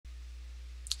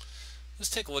Let's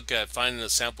take a look at finding the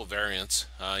sample variance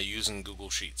using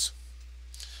Google Sheets.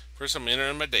 First, I'm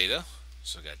entering my data.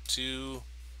 So I got 2,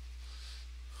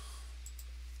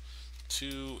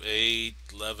 8,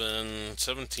 11,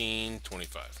 17,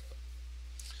 25.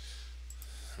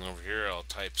 And over here, I'll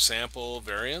type sample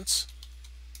variance.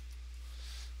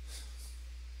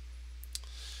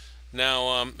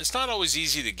 Now, it's not always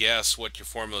easy to guess what your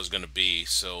formula is going to be.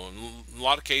 So in a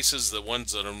lot of cases, the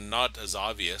ones that are not as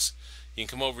obvious, you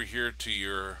can come over here to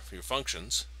your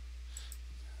functions.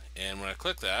 And when I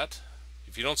click that,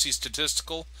 if you don't see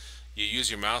statistical, you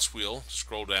use your mouse wheel,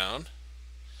 scroll down,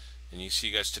 and you see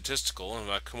you got statistical. And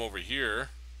if I come over here,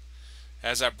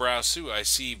 as I browse through, I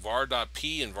see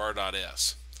var.p and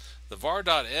var.s. The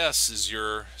var.s is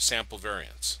your sample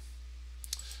variance.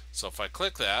 So if I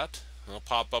click that, it'll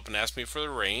pop up and ask me for the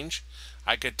range.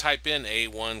 I could type in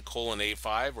A1 colon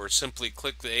A5, or simply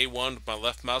click the A1 with my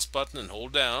left mouse button and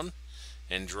hold down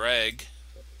and drag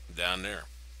down there.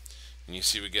 And you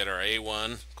see we get our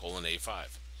A1 colon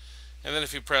A5. And then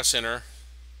if you press enter,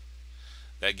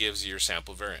 that gives you your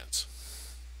sample variance.